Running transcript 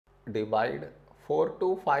divide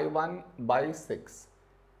 4251 by 6.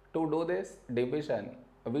 To do this division,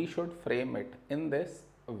 we should frame it in this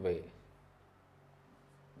way.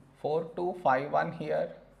 4251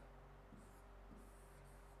 here,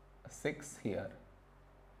 6 here.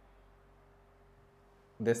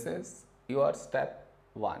 This is your step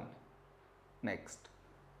 1. Next,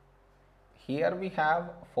 here we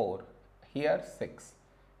have 4, here 6.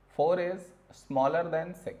 4 is smaller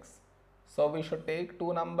than 6. So we should take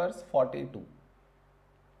two numbers 42.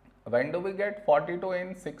 When do we get 42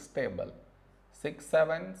 in 6 table? 6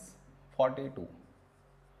 sevens 42.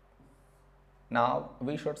 Now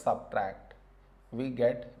we should subtract. We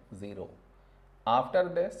get 0. After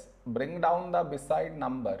this, bring down the beside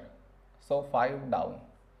number. So 5 down.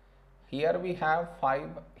 Here we have 5,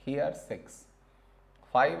 here 6.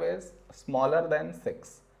 5 is smaller than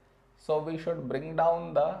 6. So we should bring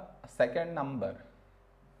down the second number.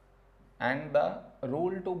 And the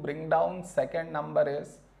rule to bring down second number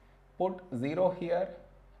is put 0 here.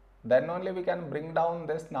 Then only we can bring down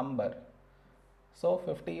this number. So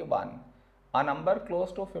 51. A number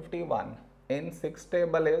close to 51 in 6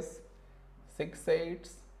 table is 6 8s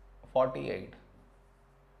 48.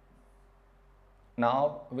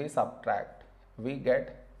 Now we subtract. We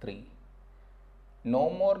get 3. No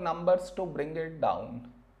more numbers to bring it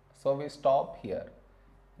down. So we stop here.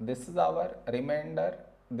 This is our remainder.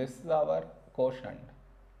 This is our quotient.